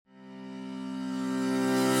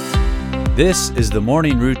This is the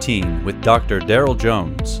Morning Routine with Dr. Daryl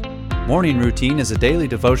Jones. Morning Routine is a daily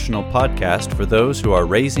devotional podcast for those who are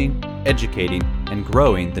raising, educating, and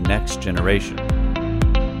growing the next generation.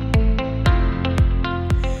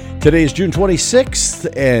 Today is June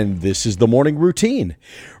 26th, and this is the Morning Routine.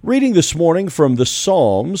 Reading this morning from the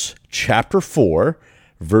Psalms, chapter 4,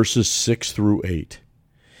 verses 6 through 8.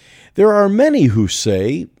 There are many who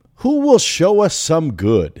say, "Who will show us some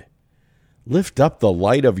good? Lift up the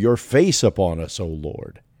light of your face upon us, O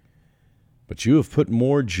Lord." But you have put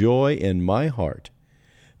more joy in my heart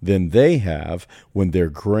than they have when their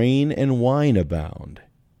grain and wine abound.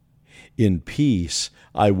 In peace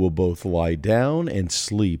I will both lie down and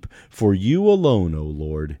sleep, for you alone, O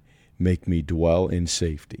Lord, make me dwell in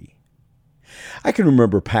safety. I can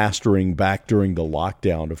remember pastoring back during the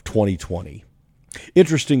lockdown of 2020.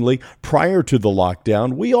 Interestingly, prior to the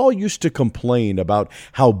lockdown, we all used to complain about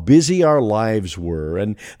how busy our lives were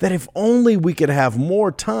and that if only we could have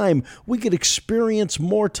more time, we could experience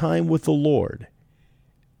more time with the Lord.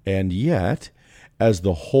 And yet, as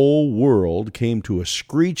the whole world came to a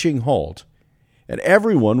screeching halt and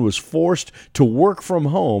everyone was forced to work from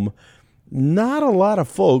home, not a lot of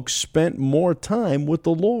folks spent more time with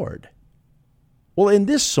the Lord. Well, in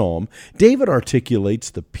this psalm, David articulates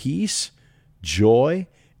the peace, joy,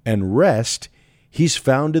 and rest he's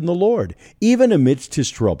found in the Lord, even amidst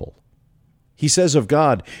his trouble. He says of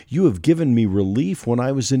God, "You have given me relief when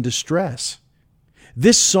I was in distress."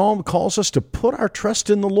 This psalm calls us to put our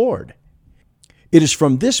trust in the Lord. It is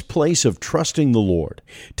from this place of trusting the Lord,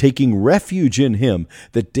 taking refuge in Him,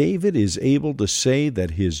 that David is able to say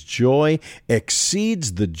that his joy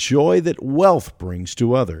exceeds the joy that wealth brings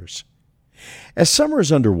to others. As summer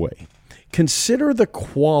is underway, consider the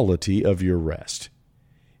quality of your rest.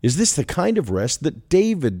 Is this the kind of rest that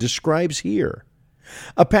David describes here?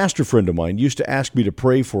 A pastor friend of mine used to ask me to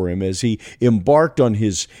pray for him as he embarked on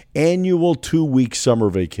his annual 2-week summer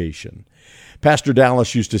vacation. Pastor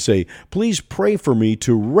Dallas used to say, "Please pray for me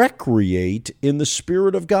to recreate in the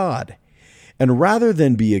Spirit of God, and rather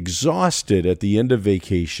than be exhausted at the end of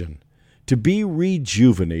vacation, to be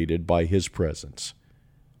rejuvenated by His presence."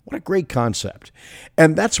 What a great concept.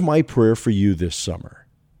 And that's my prayer for you this summer.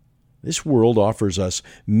 This world offers us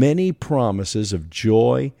many promises of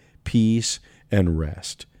joy, peace, and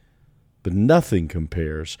rest. But nothing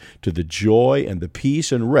compares to the joy and the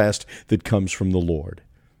peace and rest that comes from the Lord.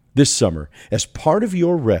 This summer, as part of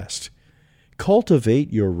your rest,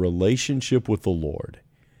 cultivate your relationship with the Lord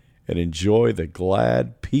and enjoy the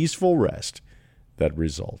glad, peaceful rest that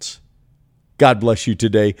results. God bless you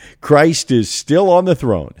today. Christ is still on the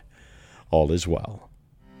throne. All is well.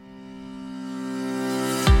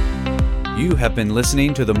 You have been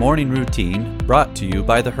listening to the Morning Routine, brought to you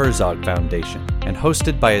by the Herzog Foundation and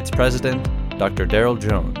hosted by its president, Dr. Daryl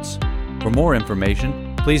Jones. For more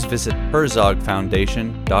information, please visit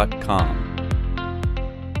herzogfoundation.com.